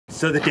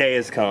So the day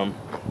has come.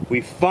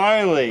 We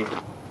finally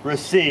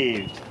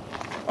received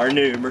our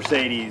new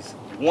Mercedes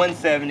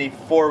 170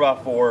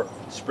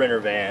 4x4 Sprinter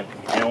van,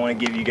 and I want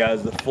to give you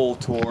guys the full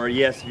tour.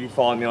 Yes, if you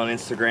follow me on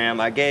Instagram,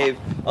 I gave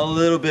a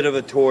little bit of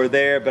a tour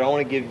there, but I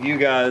want to give you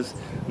guys,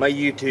 my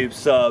YouTube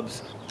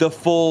subs, the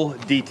full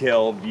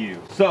detailed view.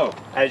 So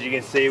as you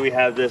can see, we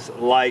have this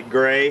light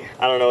gray.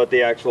 I don't know what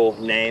the actual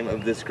name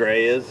of this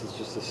gray is. It's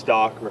just a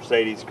stock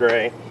Mercedes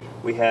gray.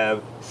 We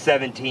have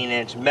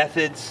 17-inch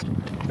methods.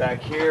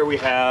 Back here we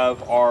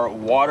have our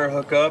water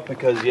hookup,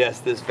 because yes,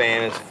 this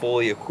van is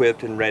fully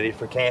equipped and ready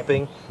for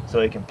camping,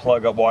 so it can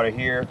plug up water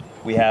here.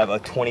 We have a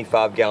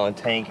 25-gallon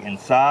tank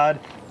inside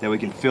that we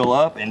can fill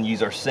up and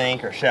use our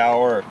sink or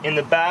shower. In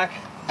the back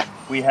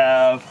we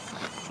have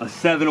a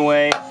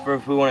 7-way for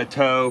if we want to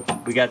tow.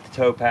 We got the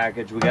tow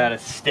package. We got a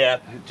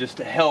step just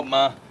to help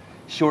my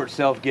short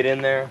self get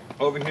in there.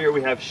 Over here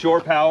we have shore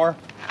power.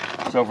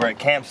 So over at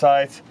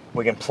campsites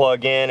we can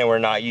plug in and we're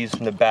not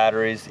using the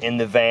batteries in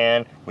the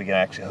van. We can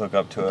actually hook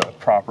up to a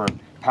proper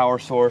power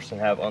source and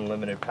have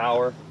unlimited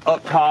power.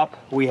 Up top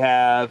we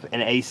have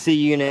an AC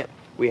unit.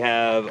 We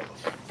have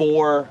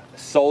 4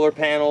 solar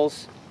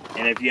panels,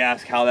 and if you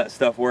ask how that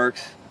stuff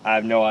works, I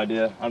have no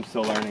idea. I'm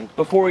still learning.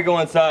 Before we go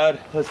inside,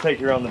 let's take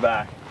you around the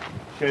back.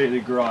 Show you the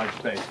garage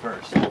space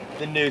first.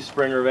 The new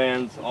Sprinter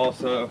vans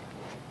also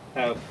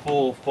have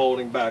full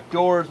folding back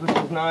doors, which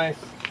is nice.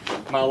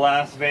 My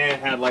last van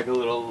had like a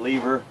little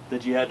lever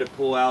that you had to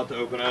pull out to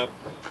open up,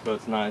 so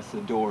it's nice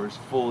the doors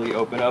fully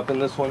open up in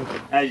this one.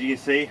 As you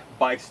can see,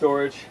 bike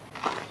storage,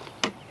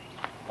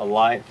 a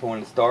light for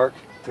when it's dark.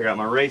 So I got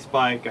my race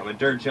bike, got my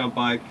dirt jump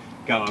bike,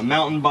 got my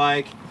mountain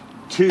bike,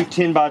 2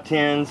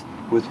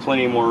 10x10s with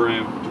plenty more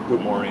room to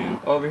put more in.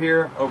 Over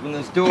here, open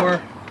this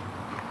door,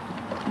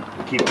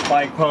 keep a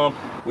bike pump.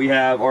 We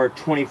have our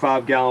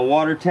 25-gallon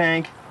water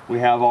tank. We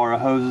have our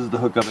hoses to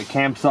hook up at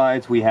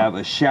campsites. We have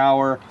a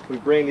shower. We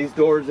bring these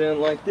doors in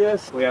like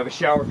this. We have a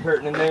shower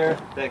curtain in there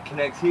that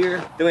connects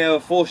here. Then we have a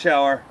full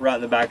shower right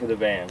in the back of the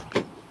van.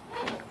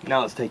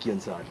 Now let's take you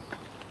inside.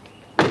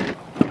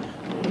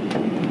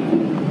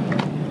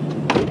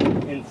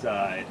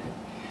 Inside.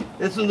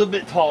 This one's a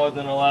bit taller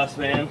than the last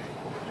van.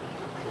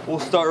 We'll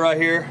start right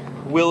here.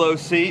 Willow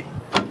seat.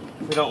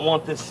 If we don't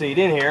want this seat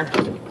in here,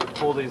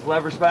 pull these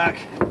levers back.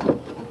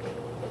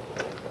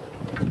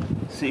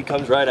 Seat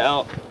comes right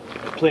out.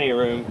 Plenty of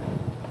room.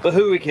 But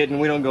who are we kidding?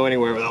 We don't go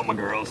anywhere without my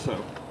girls,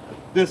 so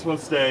this one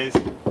stays.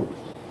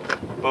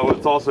 But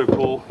what's also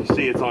cool, you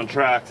see it's on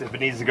tracks. If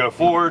it needs to go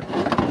forward,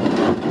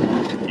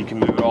 you can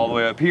move it all the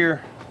way up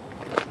here,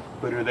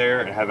 put her there,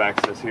 and have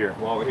access here.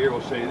 While we're here,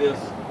 we'll show you this.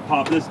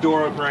 Pop this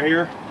door open right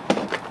here.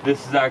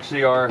 This is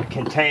actually our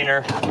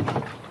container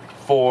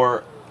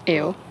for...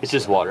 Ew. It's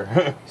just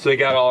water. So we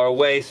got all our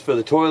waste for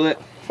the toilet.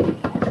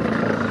 Put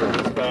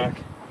this back.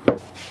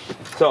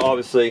 So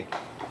obviously,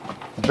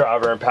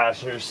 driver and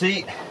passenger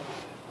seat.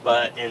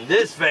 But in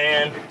this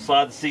van,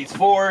 slide the seats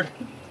forward,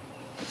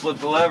 flip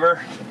the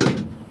lever,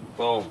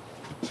 boom.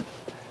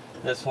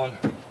 This one,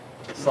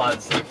 slide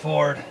the seat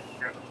forward,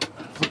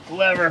 flip the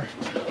lever.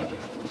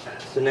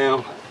 So now,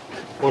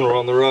 when we're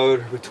on the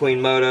road between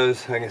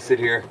motos, I can sit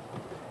here,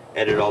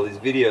 edit all these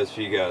videos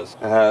for you guys.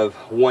 I have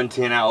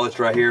 110 outlets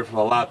right here for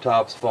my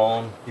laptops,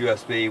 phone,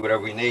 USB,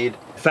 whatever we need.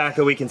 The fact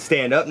that we can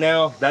stand up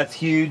now, that's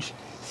huge.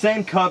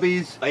 Same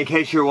cubbies. In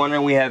case you're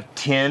wondering, we have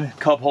 10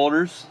 cup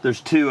holders. There's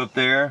 2 up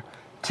there,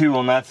 2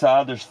 on that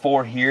side. There's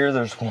 4 here.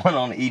 There's 1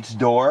 on each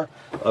door.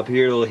 Up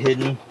here, a little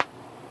hidden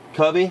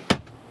cubby.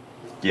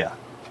 Yeah,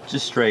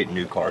 just straight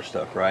new car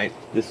stuff, right?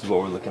 This is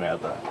what we're looking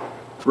at though.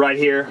 Right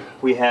here,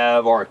 we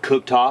have our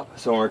cooktop.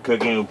 So when we're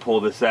cooking, we'll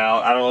pull this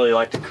out. I don't really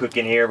like to cook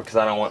in here because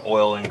I don't want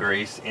oil and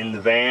grease in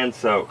the van.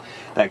 So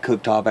that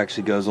cooktop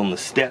actually goes on the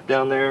step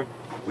down there.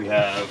 We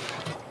have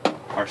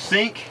our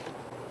sink.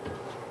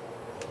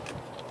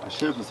 I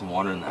should have put some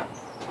water in that.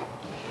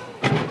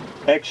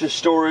 Extra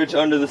storage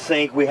under the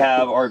sink. We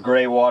have our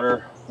gray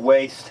water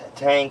waste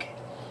tank.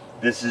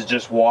 This is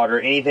just water.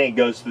 Anything that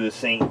goes through the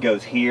sink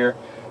goes here.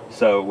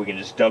 So we can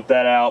just dump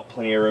that out.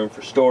 Plenty of room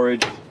for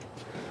storage.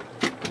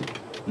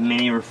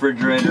 Mini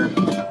refrigerator.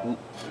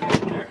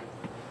 There.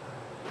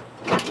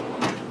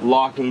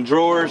 Locking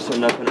drawers so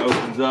nothing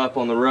opens up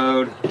on the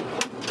road.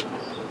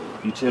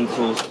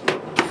 Utensils.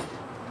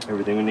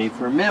 Everything we need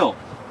for a meal.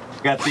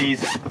 Got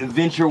these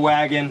Adventure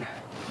Wagon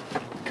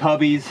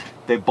cubbies.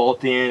 They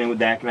bolt in and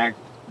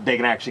they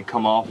can actually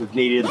come off if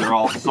needed. They're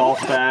all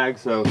soft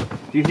bags, so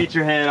if you hit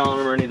your head on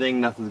them or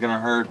anything, nothing's gonna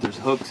hurt. There's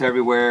hooks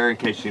everywhere in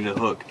case you need to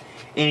hook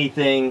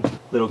anything.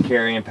 Little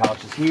carrying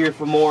pouches here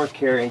for more,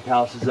 carrying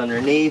pouches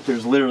underneath.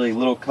 There's literally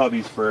little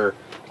cubbies for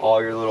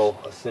all your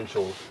little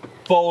essentials.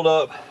 Fold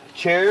up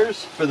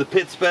chairs for the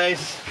pit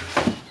space.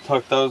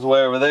 Tuck those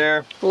away over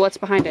there. What's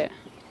behind it?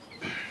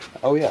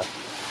 Oh yeah.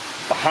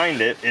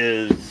 Behind it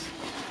is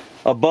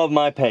above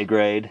my pay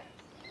grade,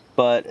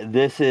 but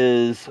this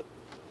is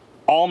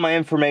all my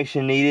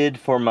information needed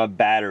for my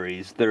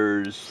batteries.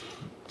 There's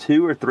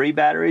 2 or 3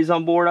 batteries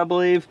on board, I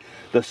believe.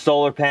 The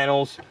solar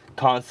panels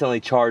constantly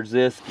charge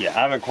this. Yeah,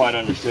 I haven't quite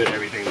understood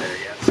everything there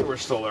yet, so we're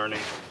still learning.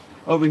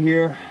 Over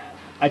here,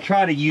 I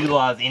try to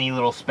utilize any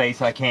little space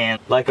I can.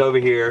 Like over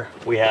here,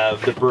 we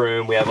have the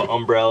broom, we have an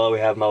umbrella, we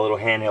have my little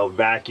handheld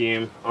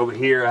vacuum. Over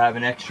here, I have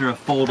an extra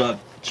fold-up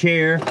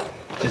chair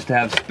just to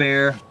have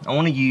spare. I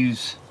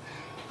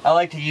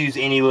like to use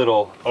any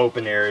little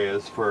open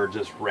areas for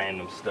just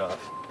random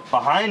stuff.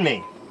 Behind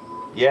me,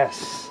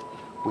 yes,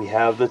 we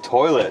have the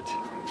toilet.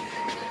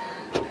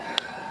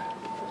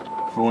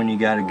 For when you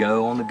gotta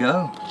go on the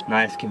go.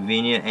 Nice,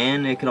 convenient,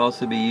 and it can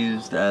also be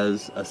used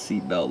as a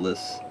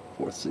seatbeltless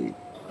fourth seat.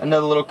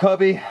 Another little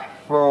cubby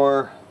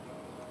for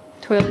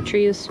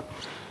toiletries,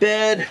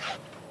 bed,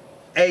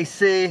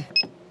 AC.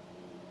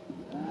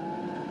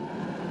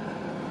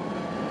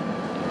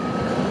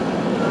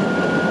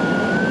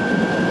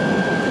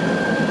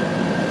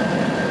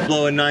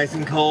 Blowing nice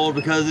and cold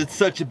because it's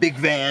such a big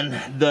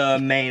van. The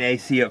main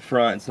AC up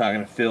front is not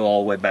gonna fill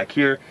all the way back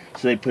here,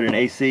 so they put an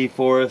AC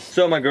for us.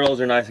 So my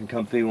girls are nice and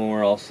comfy when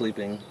we're all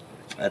sleeping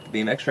at the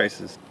BMX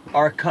races.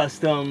 Our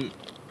custom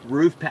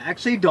roof pack,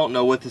 actually don't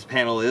know what this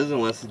panel is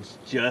unless it's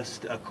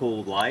just a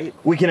cool light.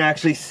 We can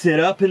actually sit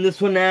up in this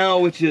one now,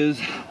 which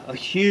is a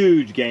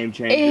huge game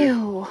changer.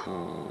 Ew.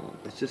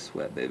 It's just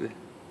sweat, baby.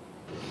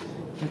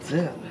 That's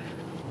it.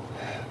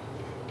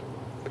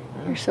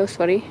 You're so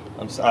sweaty.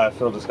 I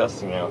feel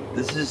disgusting now.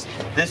 This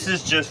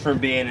is just from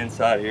being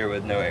inside here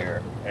with no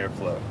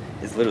airflow.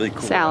 It's literally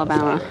cool. It's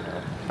Alabama.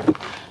 Right,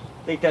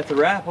 I think that's a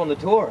wrap on the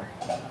tour.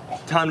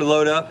 Time to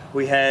load up.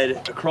 We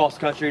head across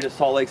country to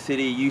Salt Lake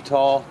City,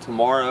 Utah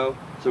tomorrow.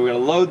 So we're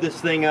gonna load this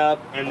thing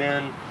up, and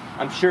then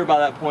I'm sure by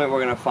that point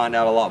we're gonna find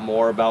out a lot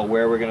more about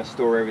where we're gonna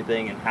store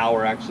everything and how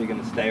we're actually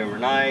gonna stay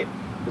overnight.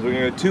 Because we're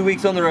gonna go 2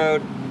 weeks on the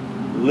road,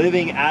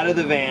 living out of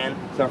the van.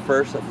 It's our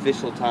first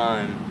official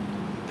time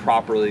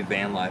properly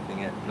van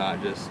lifing it,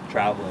 not just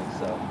traveling.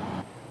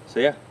 So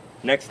yeah,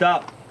 next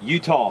stop,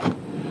 Utah.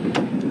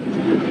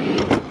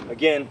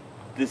 Again,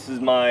 this is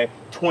my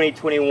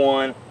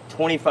 2021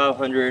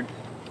 2500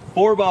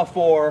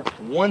 4x4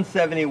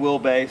 170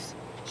 wheelbase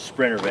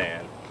Sprinter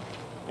van,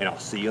 and I'll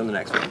see you on the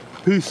next one.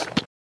 Peace.